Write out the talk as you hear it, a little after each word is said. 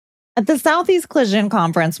At the Southeast Collision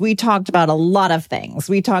Conference, we talked about a lot of things.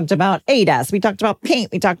 We talked about ADAS, we talked about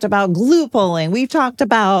paint, we talked about glue pulling, we talked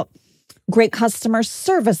about great customer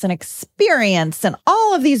service and experience and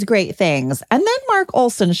all of these great things. And then Mark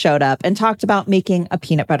Olson showed up and talked about making a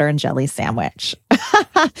peanut butter and jelly sandwich.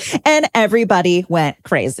 And everybody went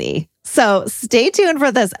crazy. So stay tuned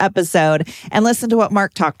for this episode and listen to what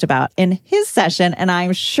Mark talked about in his session. And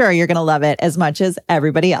I'm sure you're going to love it as much as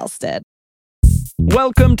everybody else did.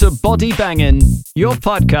 Welcome to Body Bangin', your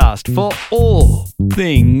podcast for all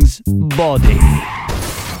things body.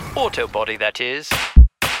 Auto body, that is.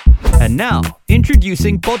 And now,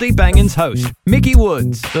 introducing Body Bangin's host, Mickey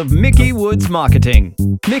Woods of Mickey Woods Marketing.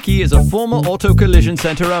 Mickey is a former auto collision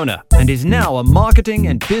center owner and is now a marketing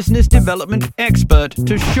and business development expert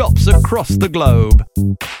to shops across the globe.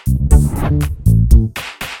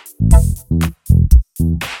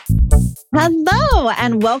 Hello,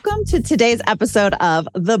 and welcome to today's episode of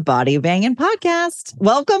the Body Bangin' Podcast.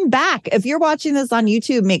 Welcome back. If you're watching this on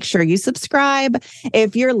YouTube, make sure you subscribe.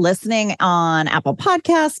 If you're listening on Apple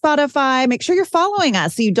Podcasts, Spotify, make sure you're following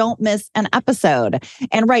us so you don't miss an episode.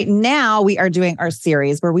 And right now, we are doing our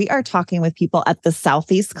series where we are talking with people at the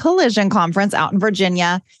Southeast Collision Conference out in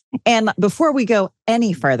Virginia. And before we go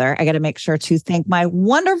any further, I got to make sure to thank my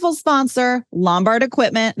wonderful sponsor, Lombard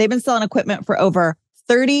Equipment. They've been selling equipment for over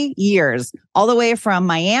 30 years, all the way from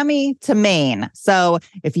Miami to Maine. So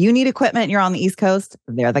if you need equipment, you're on the East Coast,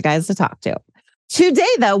 they're the guys to talk to. Today,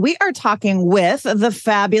 though, we are talking with the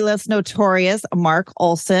fabulous, notorious Mark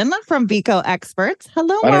Olson from Beco Experts.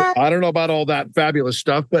 Hello, Mark. I don't know about all that fabulous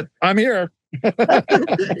stuff, but I'm here.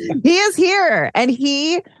 He is here, and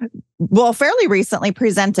he, fairly recently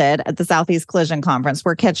presented at the Southeast Collision Conference.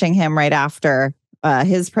 We're catching him right after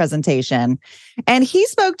his presentation. And he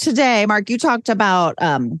spoke today. Mark, you talked about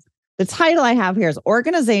the title I have here is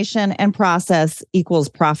Organization and Process Equals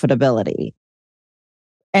Profitability.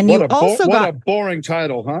 And what a boring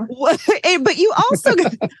title, huh? But you also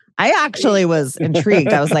I actually was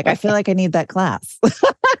intrigued. I was like, I feel like I need that class.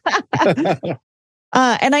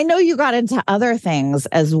 And I know you got into other things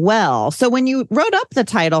as well. So when you wrote up the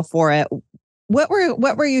title for it, what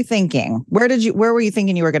were you thinking? Where were you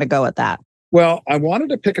thinking you were going to go with that? Well, I wanted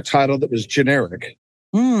to pick a title that was generic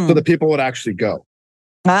so that people would actually go.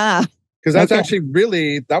 Because that's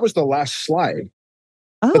actually that was the last slide.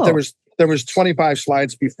 Oh. But there was 25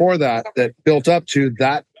 slides before that built up to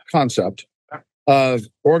that concept of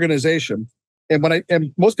organization.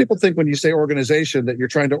 And most people think when you say organization that you're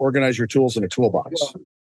trying to organize your tools in a toolbox.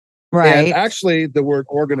 Right. And actually the word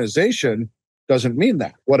organization doesn't mean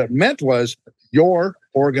that. What it meant was your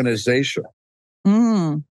organization.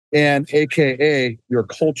 And AKA your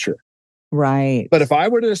culture. Right. But if I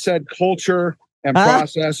were to have said culture and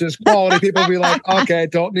processes, quality, people would be like, okay,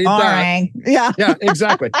 don't need that. Yeah. Yeah,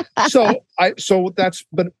 exactly. I find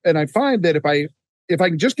that if I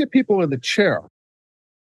can just get people in the chair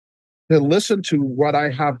to listen to what I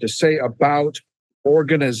have to say about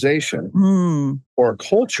organization or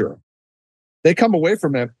culture, they come away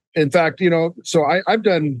from it. In fact, so I've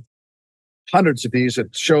done hundreds of these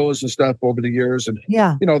at shows and stuff over the years and,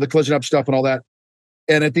 the Collision Up stuff and all that.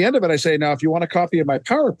 And at the end of it, I say, now, if you want a copy of my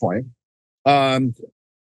PowerPoint,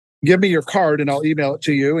 give me your card and I'll email it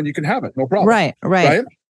to you and you can have it. No problem. Right.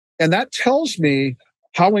 And that tells me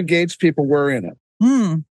how engaged people were in it.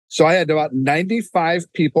 So I had about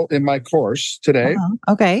 95 people in my course today.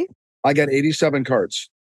 Okay. I got 87 cards.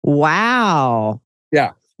 Wow.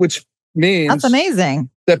 Yeah. Which means that's amazing.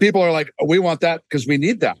 That people are like, oh, we want that because we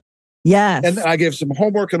need that. Yes. And I gave some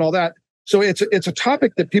homework and all that. So it's a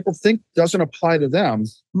topic that people think doesn't apply to them,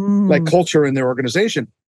 like culture in their organization.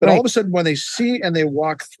 But all of a sudden, when they see and they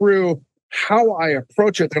walk through how I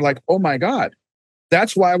approach it, they're like, oh my God.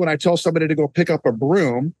 That's why when I tell somebody to go pick up a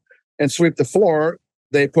broom and sweep the floor,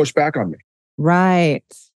 they push back on me. Right.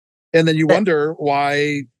 And then you wonder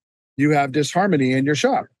why you have disharmony in your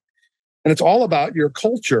shop. And it's all about your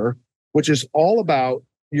culture, which is all about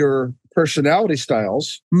your personality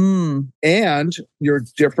styles and your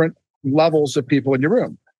different levels of people in your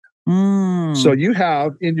room. So you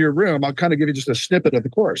have in your room, I'll kind of give you just a snippet of the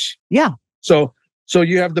course. Yeah. So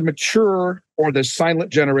you have the mature or the silent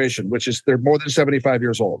generation, which is they're more than 75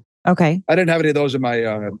 years old. Okay. I didn't have any of those in my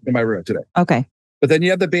room today. Okay. But then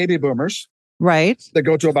you have the baby boomers. Right. That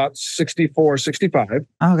go to about 64, 65. Okay.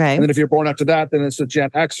 And then if you're born after that, then it's the Gen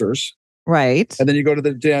Xers. Right. And then you go to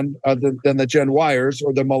the Gen Yers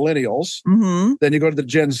or the millennials. Then you go to the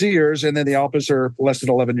Gen Zers, and then the Alphas are less than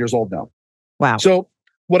 11 years old now. Wow. So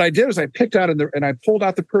what I did is I picked out and I pulled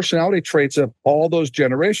out the personality traits of all those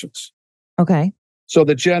generations. Okay. So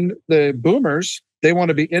the boomers they want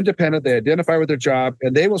to be independent. They identify with their job,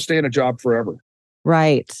 and they will stay in a job forever.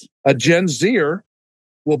 Right. A Gen Zer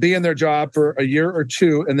will be in their job for a year or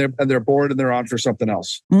two, and they're bored and they're on for something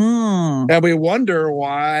else. And we wonder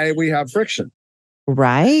why we have friction.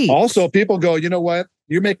 Right. Also, people go, you know what?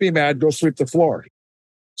 You make me mad. Go sweep the floor.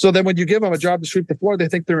 So then when you give them a job to sweep the floor, they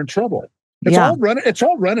think they're in trouble. It's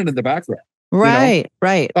all running in the background. Right.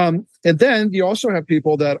 Right. And then you also have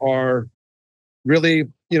people that are really,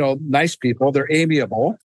 nice people. They're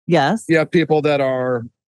amiable. Yes. You have people that are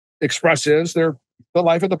expressives. They're the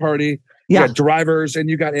life of the party. You got drivers and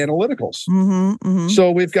you got analyticals.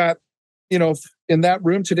 So we've got, in that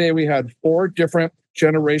room today, we had 4 different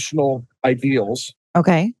generational ideals.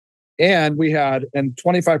 Okay. And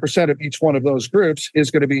 25% of each one of those groups is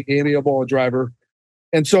going to be amiable, a driver.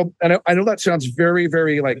 And so, and I know that sounds very,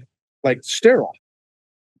 very like sterile,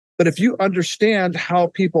 but if you understand how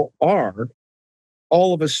people are,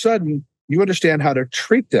 all of a sudden you understand how to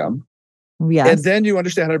treat them. Yes. And then you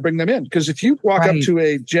understand how to bring them in. Because if you walk up to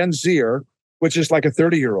a Gen Zer, which is like a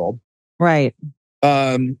 30-year-old, right,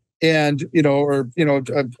 and a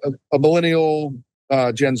millennial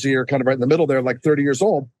Gen Z are kind of right in the middle there, like 30 years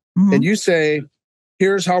old, and you say,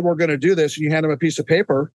 "Here's how we're going to do this," and you hand them a piece of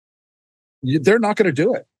paper, they're not going to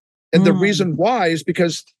do it. And the reason why is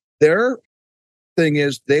because their thing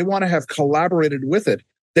is they want to have collaborated with it.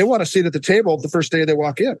 They want to sit at the table the first day they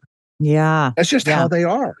walk in. Yeah, that's just how they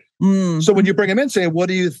are. So when you bring them in, say, "What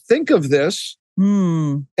do you think of this?"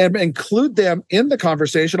 and include them in the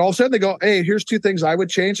conversation, all of a sudden they go, "Hey, here's 2 things I would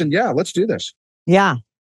change," and let's do this. Yeah,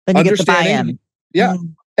 then you get the buy-in. Yeah,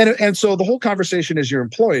 and so the whole conversation is your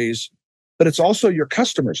employees, but it's also your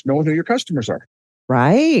customers. Knowing who your customers are.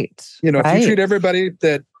 Right. If you treat everybody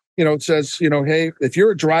that it says, hey, if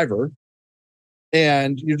you're a driver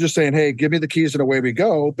and you're just saying, "Hey, give me the keys and away we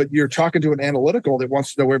go," but you're talking to an analytical that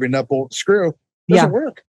wants to know every nut, bolt, screw, doesn't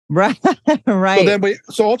work. Right. Right.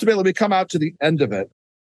 So ultimately we come out to the end of it,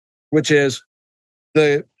 which is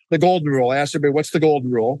the golden rule. I asked everybody, "What's the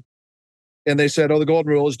golden rule?" And they said, "Oh, the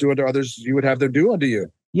golden rule is do unto others you would have them do unto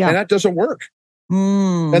you." Yeah. And that doesn't work.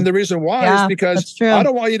 And the reason why is because I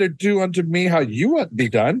don't want you to do unto me how you want to be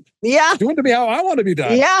done. Yeah. Do unto me how I want to be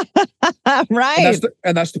done. Yeah. Right.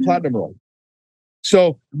 And that's the platinum rule.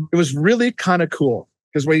 So it was really kind of cool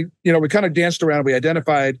because we kind of danced around. We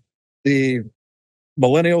identified the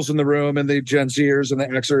millennials in the room and the Gen Zers and the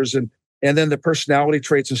Xers and then the personality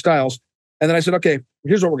traits and styles. And then I said, "Okay,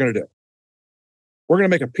 here's what we're going to do. We're going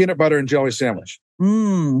to make a peanut butter and jelly sandwich."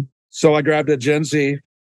 So I grabbed a Gen Z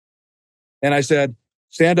and I said,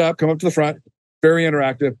 "Stand up, come up to the front." Very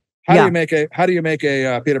interactive. How do you make a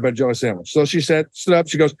peanut butter and jelly sandwich? So she stood up.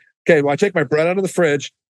 She goes, "Okay, well, I take my bread out of the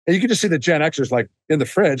fridge." And you can just see the Gen Xers like in the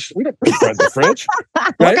fridge. We don't put bread in the fridge.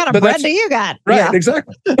 Right? What kind of bread do you got? Right,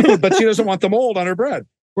 exactly. But she doesn't want the mold on her bread.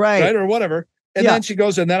 Right. Or whatever. And then she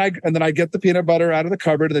goes, and then I get the peanut butter out of the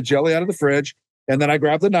cupboard and the jelly out of the fridge. And then I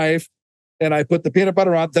grab the knife and I put the peanut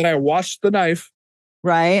butter on. Then I wash the knife.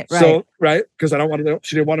 Right. So, because I don't want to,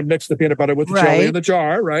 she didn't want to mix the peanut butter with the jelly in the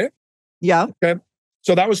jar. Right. Yeah. Okay.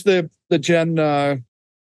 So that was the Gen Xer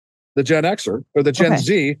or the Gen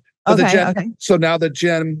Z. So now the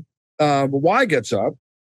Gen Y gets up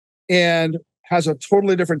and has a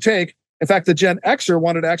totally different take. In fact, the Gen Xer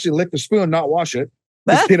wanted to actually lick the spoon, not wash it.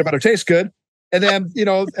 This peanut butter tastes good. And then,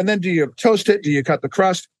 and then do you toast it? Do you cut the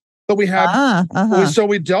crust? But we have, so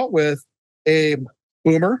we dealt with a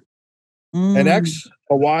boomer, an X,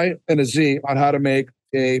 a Y, and a Z on how to make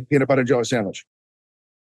a peanut butter and jelly sandwich.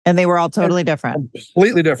 And they were all totally different.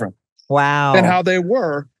 Completely different. Wow. And how they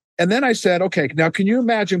were. And then I said, "Okay, now can you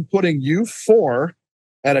imagine putting you 4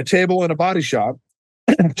 at a table in a body shop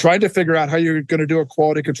trying to figure out how you're going to do a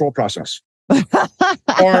quality control process or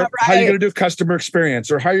how you're going to do customer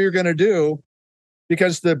experience or how you're going to do,"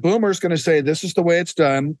 because the boomer's going to say, "This is the way it's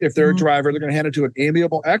done." If they're a driver, they're going to hand it to an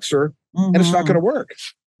amiable Xer and it's not going to work.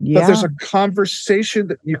 But there's a conversation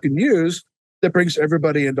that you can use that brings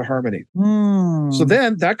everybody into harmony. So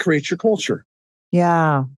then that creates your culture.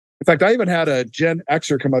 Yeah. In fact, I even had a Gen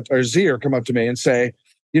Xer Zer come up to me and say,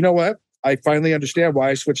 "You know what? I finally understand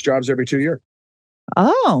why I switch jobs every 2 years.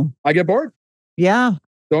 Oh. I get bored. Yeah.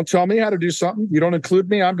 Don't tell me how to do something. You don't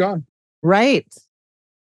include me, I'm gone." Right.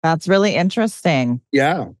 That's really interesting.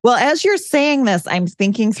 Yeah. Well, as you're saying this, I'm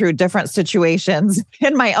thinking through different situations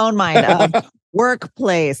in my own mind of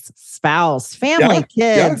workplace, spouse, family,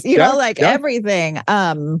 kids, everything.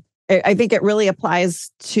 I think it really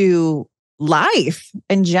applies to life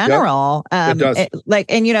in general. It does.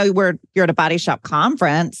 You're at a body shop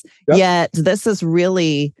conference, yet this is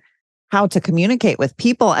really how to communicate with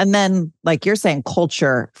people. And then, like you're saying,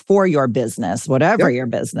 culture for your business, whatever your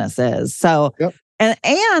business is. So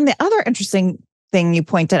And the other interesting thing you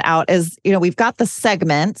pointed out is, we've got the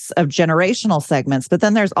segments of generational segments, but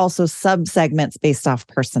then there's also sub-segments based off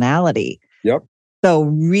personality. Yep. So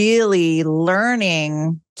really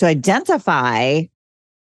learning to identify,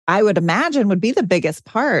 I would imagine, would be the biggest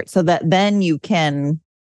part, so that then you can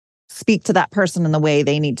speak to that person in the way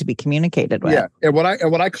they need to be communicated with. Yeah. And what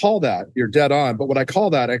I call that, you're dead on, but what I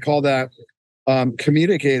call that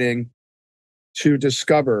communicating to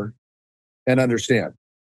discover and understand.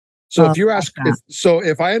 So if you ask,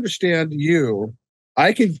 if I understand you,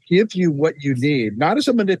 I can give you what you need, not as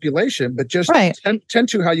a manipulation, but just tend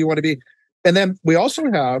to how you want to be. And then we also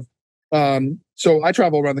have, so I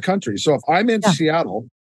travel around the country. So if I'm in Seattle,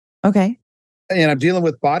 and I'm dealing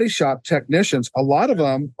with body shop technicians, a lot of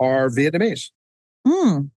them are Vietnamese.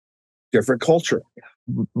 Different culture.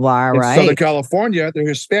 Wow, in Southern California, they're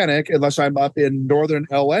Hispanic, unless I'm up in northern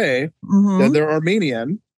LA, then they're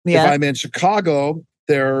Armenian. If I'm in Chicago,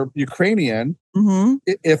 they're Ukrainian.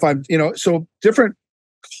 If I'm, so different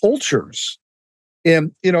cultures.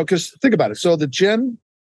 And, because think about it. So the Gen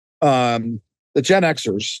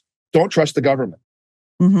Xers don't trust the government.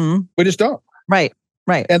 We just don't. Right.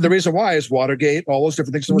 And the reason why is Watergate, all those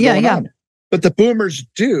different things that were going on. But the boomers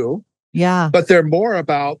do. Yeah. But they're more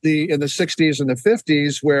about in the 60s and the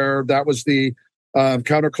 50s, where that was the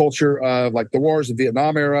counterculture of like the wars, the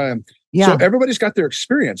Vietnam era. And so everybody's got their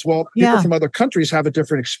experience. Well, people from other countries have a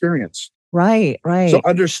different experience. Right. So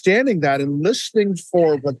understanding that and listening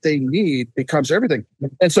for what they need becomes everything.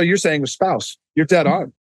 And so you're saying with spouse, you're dead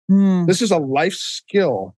on. This is a life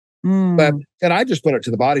skill. But, and I just put it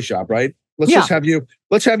to the body shop, right? Let's have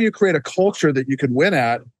you create a culture that you can win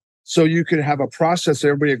at, so you can have a process that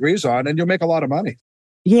everybody agrees on, and you'll make a lot of money.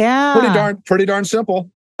 Yeah. Pretty darn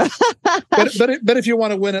simple. but if you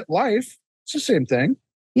want to win at life, it's the same thing.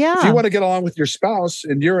 Yeah. If you want to get along with your spouse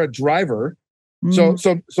and you're a driver, so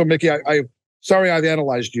Mickey, I sorry I've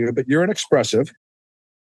analyzed you, but you're an expressive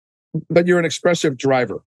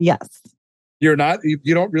driver. Yes. You're not,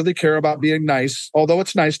 you don't really care about being nice, although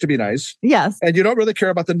it's nice to be nice. Yes. And you don't really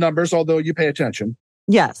care about the numbers, although you pay attention.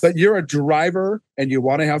 Yes. But you're a driver and you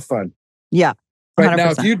want to have fun. Yeah.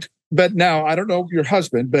 100%. Right now, I don't know your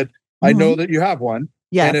husband, but I know that you have one.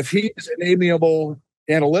 Yes. And if he's an amiable,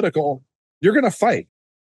 analytical, you're going to fight.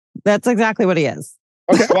 That's exactly what he is.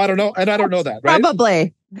 Okay. Well, I don't know. And I don't know that, right?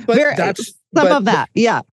 Probably. But of that.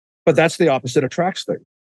 Yeah. But that's the opposite attracts thing.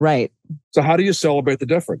 Right. So how do you celebrate the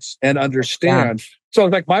difference and understand? Yeah. So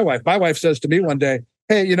like my wife says to me one day,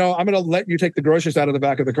 hey, I'm going to let you take the groceries out of the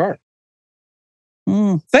back of the car.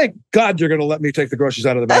 Thank God you're going to let me take the groceries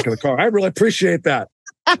out of the back of the car. I really appreciate that.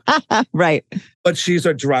 Right. But she's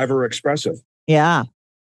a driver expressive. Yeah.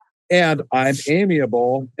 And I'm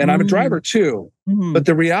amiable and I'm a driver too. But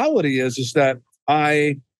the reality is that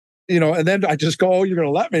I, and then I just go, oh, you're going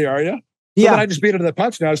to let me, are you? So then I just beat it to the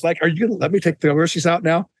punch. Now I was like, are you going to let me take the groceries out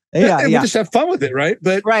now? And we just have fun with it, right?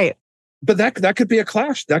 But that could be a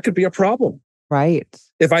clash. That could be a problem. Right.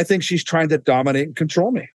 If I think she's trying to dominate and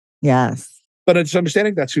control me. Yes. But it's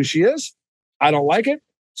understanding that's who she is. I don't like it.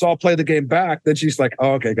 So I'll play the game back. Then she's like,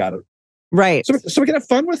 oh, okay, got it. Right. So we can have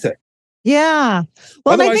fun with it. Yeah.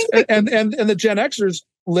 Well, otherwise, and the Gen Xers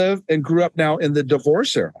live and grew up now in the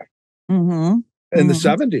divorce era in the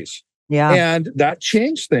 70s. Yeah. And that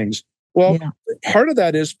changed things. Well, part of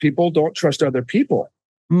that is people don't trust other people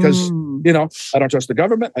because, I don't trust the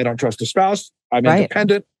government. I don't trust a spouse. I'm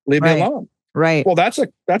independent. Leave me alone. Right. Well, that's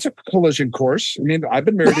a collision course. I mean, I've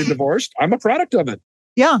been married and divorced. I'm a product of it.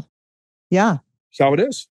 Yeah. Yeah. That's how it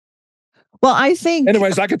is. Well, I think.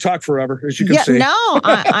 Anyways, I could talk forever, as you can see. No,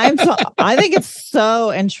 I think it's so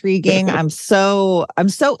intriguing. I'm so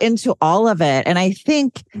into all of it, and I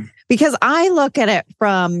think because I look at it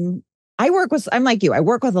from. I'm like you. I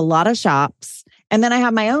work with a lot of shops, and then I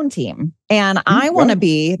have my own team, and I want to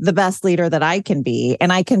be the best leader that I can be,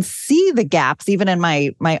 and I can see the gaps even in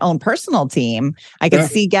my own personal team. I can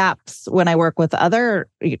see gaps when I work with other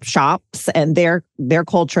shops and their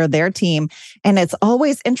culture, their team, and it's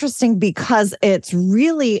always interesting because it's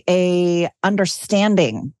really a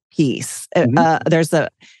understanding piece.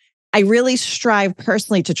 I really strive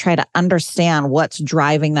personally to try to understand what's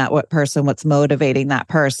driving that person, what's motivating that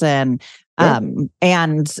person. And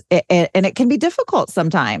it can be difficult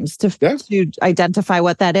sometimes to identify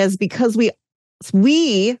what that is because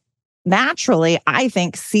we naturally, I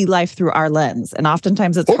think, see life through our lens. And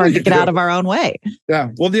oftentimes it's hard to get out of our own way.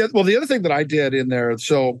 Yeah. Well, the other thing that I did in there,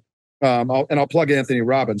 so I'll plug Anthony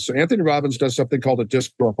Robbins. So Anthony Robbins does something called a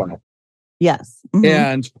disc profile. Yes.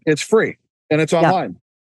 And it's free and it's online.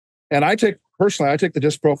 And I take the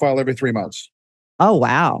disc profile every 3 months. Oh,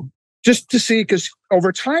 wow. just to see, because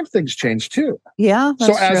over time things change too. Yeah.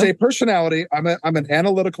 So as a personality, I'm an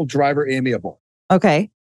analytical driver, amiable. Okay.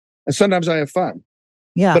 And sometimes I have fun.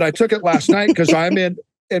 Yeah. But I took it last night because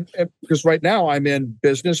because right now I'm in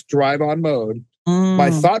business drive on mode.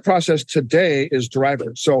 My thought process today is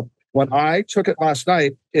driver. So when I took it last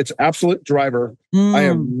night, it's absolute driver. I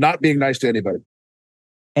am not being nice to anybody.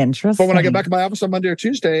 Interesting. But when I get back to my office on Monday or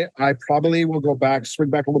Tuesday, I probably will swing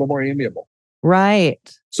back a little more amiable.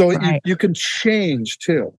 Right. So you can change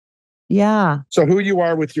too. Yeah. So who you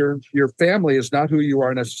are with your family is not who you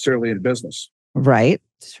are necessarily in business. Right.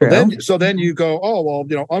 True. So then you go, oh,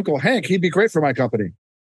 well, Uncle Hank, he'd be great for my company.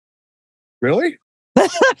 Really?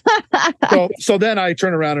 so then I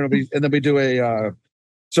turn around and then we do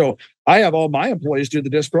so I have all my employees do the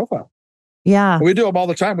DISC profile. Yeah. We do them all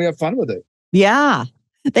the time. We have fun with it. Yeah.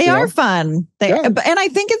 They are fun. And I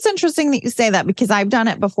think it's interesting that you say that, because I've done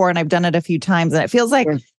it before and I've done it a few times, and it feels like,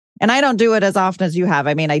 and I don't do it as often as you have.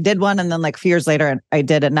 I mean, I did one, and then like a few years later, I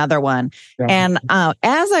did another one. Yeah. And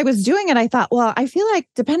as I was doing it, I thought, well, I feel like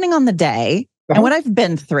depending on the day and what I've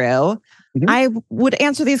been through, I would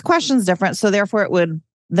answer these questions different. So therefore it would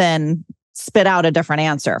then spit out a different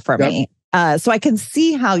answer for me. So I can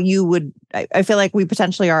see how you would, I feel like we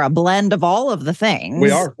potentially are a blend of all of the things.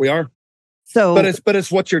 We are. So, but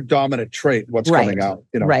it's what's your dominant trait, what's coming out,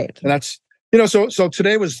 right. And that's, so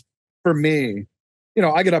today was for me,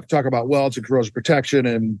 I get up and talk about welds and corrosion protection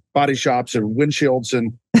and body shops and windshields,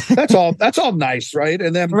 and that's all nice. Right.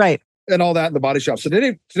 And then, and all that in the body shop. So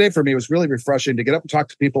today for me was really refreshing to get up and talk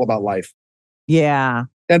to people about life. Yeah.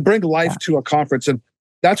 And bring life to a conference. And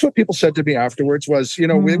that's what people said to me afterwards was,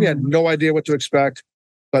 we had no idea what to expect,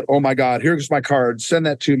 but oh my God, here's my card, send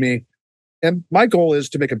that to me. And my goal is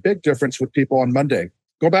to make a big difference with people on Monday.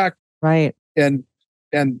 Go back and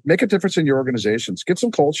make a difference in your organizations. Get some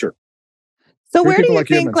culture. So where do you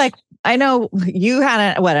think, like, I know you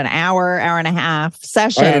had an hour and a half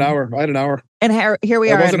session. I had an hour. And here we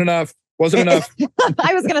are. It wasn't enough.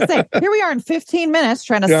 I was going to say, here we are in 15 minutes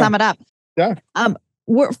trying to sum it up. Yeah.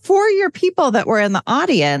 For your people that were in the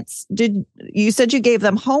audience, you said you gave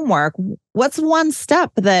them homework? What's one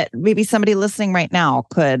step that maybe somebody listening right now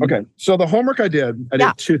could? Okay. So the homework I did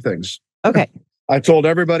two things. Okay. I told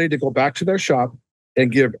everybody to go back to their shop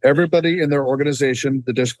and give everybody in their organization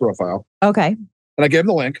the DISC profile. Okay. And I gave them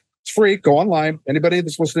the link. It's free. Go online. Anybody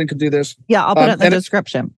that's listening can do this. Yeah, I'll put it in the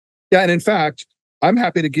description. And in fact, I'm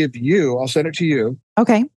happy to give you, I'll send it to you.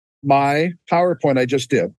 Okay. My PowerPoint I just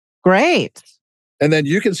did. Great. And then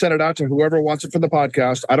you can send it out to whoever wants it from the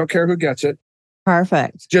podcast. I don't care who gets it.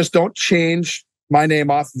 Perfect. Just don't change my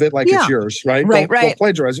name off of it like it's yours, right? Right, don't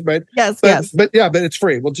plagiarize it, right? Yes, but it's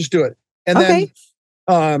free. We'll just do it. And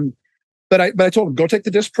then, but I told them, go take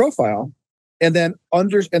the DISC profile and then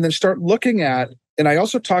start looking at, and I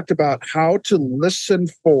also talked about how to listen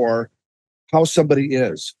for how somebody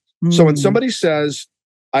is. So when somebody says,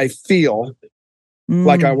 I feel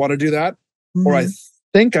like I want to do that, or I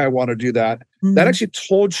think I want to do that, that actually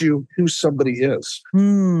told you who somebody is,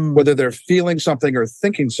 whether they're feeling something or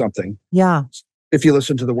thinking something. Yeah. If you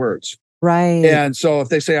listen to the words. Right. And so if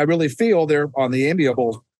they say, I really feel, they're on the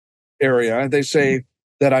amiable area. And they say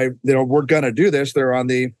that we're going to do this, they're on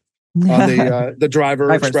the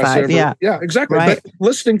driver expressive. Side, yeah, exactly. Right. But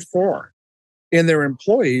listening for in their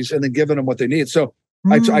employees and then giving them what they need. So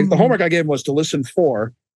the homework I gave them was to listen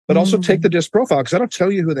for, but also take the DISC profile, because I don't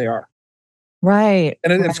tell you who they are. Right.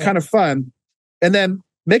 And it's kind of fun. And then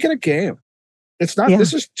make it a game. It's not,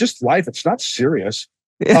 this is just life. It's not serious.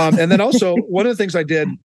 And then also one of the things I did,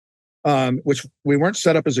 which we weren't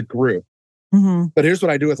set up as a group, but here's what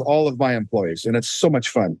I do with all of my employees. And it's so much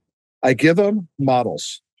fun. I give them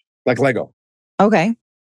models like Lego. Okay.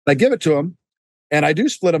 I give it to them. And I do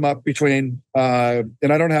split them up between, and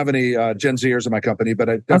I don't have any Gen Zers in my company, but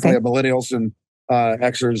I definitely have millennials and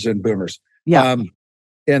Xers and boomers. Yeah.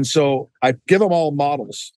 And so I give them all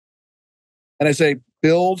models. And I say,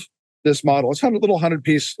 build this model. It's a little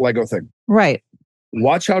 100-piece Lego thing. Right.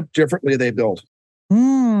 Watch how differently they build.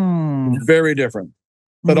 Very different.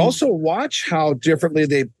 But also watch how differently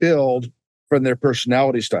they build from their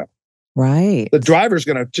personality style. Right. The driver's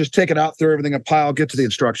going to just take it out, throw everything in a pile, get to the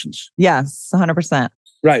instructions. Yes, 100%.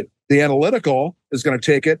 Right. The analytical is going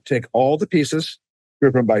to take all the pieces,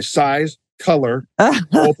 group them by size, color,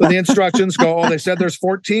 open the instructions, go, they said there's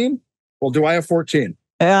 14? Well, do I have 14?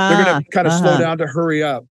 They're going to kind of slow down to hurry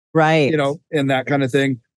up. Right. And that kind of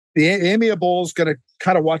thing. The amiable is going to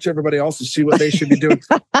kind of watch everybody else and see what they should be doing.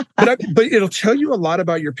 but it'll tell you a lot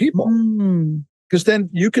about your people. Because then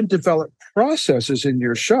you can develop processes in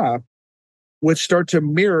your shop which start to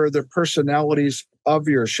mirror the personalities of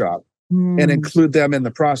your shop. and include them in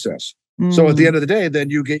the process. So at the end of the day,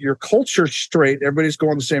 then you get your culture straight. Everybody's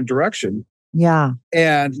going the same direction. Yeah.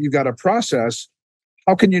 And you got a process.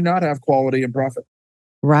 How can you not have quality and profit?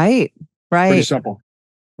 Right. Pretty simple.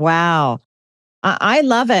 Wow. I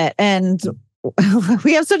love it. And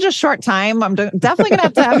we have such a short time. I'm definitely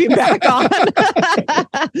going to have you back on.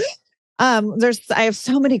 I have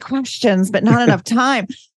so many questions, but not enough time.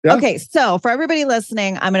 Yeah. Okay. So for everybody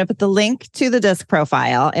listening, I'm going to put the link to the disc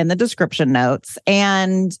profile in the description notes.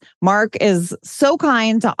 And Mark is so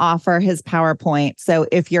kind to offer his PowerPoint. So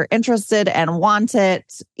if you're interested and want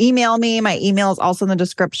it, email me. My email is also in the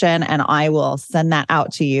description, and I will send that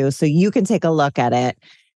out to you so you can take a look at it.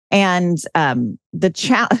 And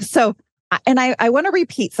so I want to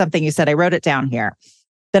repeat something you said. I wrote it down here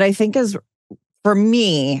that I think is, for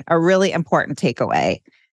me, a really important takeaway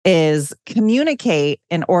is communicate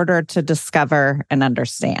in order to discover and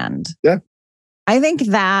understand. Yeah. I think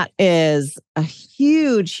that is a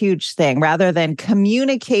huge, huge thing, rather than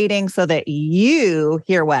communicating so that you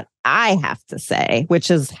hear what I have to say, which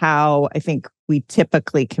is how I think we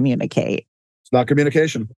typically communicate. It's not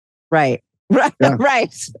communication. Right. Right. Yeah.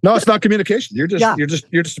 Right. No, it's not communication. You're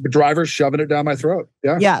just a driver shoving it down my throat.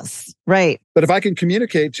 Yeah. Yes. Right. But if I can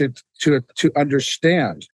communicate to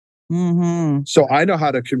understand, so I know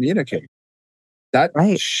how to communicate, that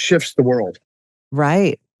shifts the world.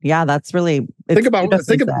 Right. Yeah. That's really, think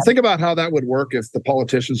about how that would work if the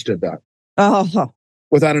politicians did that. Oh,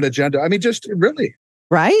 without an agenda. I mean, just really.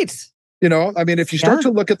 Right. You know, I mean, if you start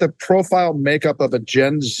to look at the profile makeup of a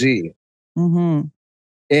Gen Z,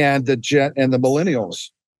 and the millennials,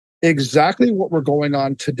 exactly what we're going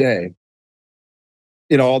on today.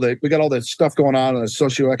 You know, we got all the stuff going on in the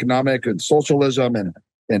socioeconomic and socialism and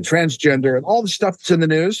transgender and all the stuff that's in the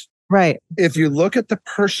news. Right. If you look at the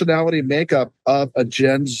personality makeup of a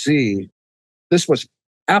Gen Z, this was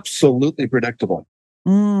absolutely predictable.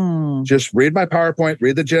 Just read my PowerPoint,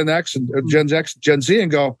 read the Gen X and Gen Z, and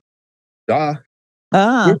go, duh.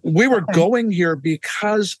 We were going here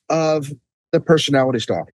because of the personality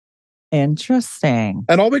stuff. Interesting.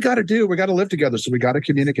 And all we got to do, we got to live together. So we got to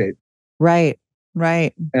communicate. Right.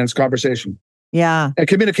 Right. And it's conversation. Yeah. And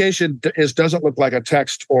communication doesn't look like a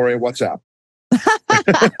text or a WhatsApp,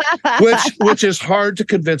 which is hard to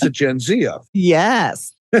convince a Gen Z of.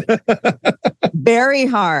 Yes. Very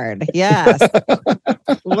hard. Yes.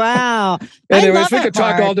 Wow. Anyways, we could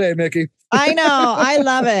talk all day, Mickey. I know. I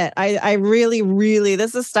love it. I really, really,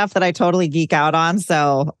 this is stuff that I totally geek out on.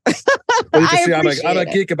 So well, you can see I'm a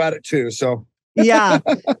geek about it too. So yeah,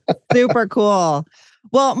 super cool.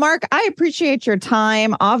 Well, Mark, I appreciate your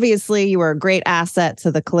time. Obviously, you were a great asset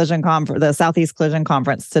to the Southeast Collision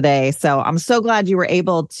Conference today. So I'm so glad you were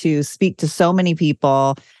able to speak to so many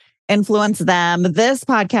people, influence them. This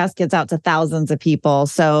podcast gets out to thousands of people.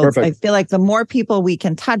 So perfect. I feel like the more people we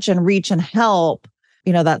can touch and reach and help,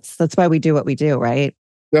 you know, that's why we do what we do, right?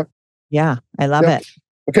 Yep. Yeah, I love it.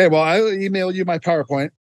 Okay, well, I'll email you my PowerPoint.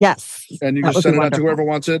 Yes. And you just send it out to whoever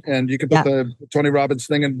wants it. And you can put the Tony Robbins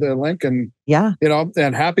thing in the link and, you know,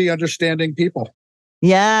 and happy understanding people.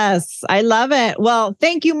 Yes, I love it. Well,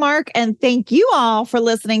 thank you, Mark. And thank you all for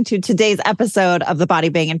listening to today's episode of the Body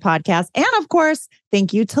Banging Podcast. And of course,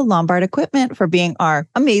 thank you to Lombard Equipment for being our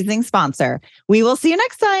amazing sponsor. We will see you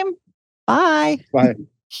next time. Bye. Bye.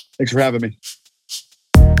 Thanks for having me.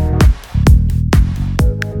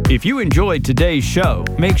 If you enjoyed today's show,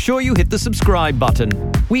 make sure you hit the subscribe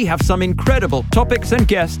button. We have some incredible topics and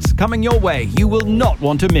guests coming your way you will not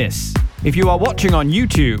want to miss. If you are watching on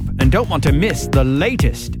YouTube and don't want to miss the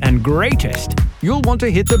latest and greatest, you'll want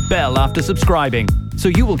to hit the bell after subscribing, so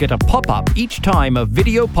you will get a pop-up each time a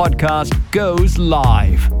video podcast goes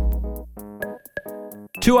live.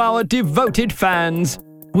 To our devoted fans,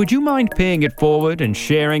 would you mind paying it forward and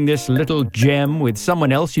sharing this little gem with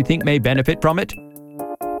someone else you think may benefit from it?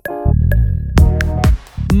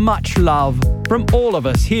 Much love from all of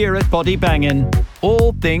us here at Body Bangin',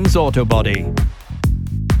 all things auto body.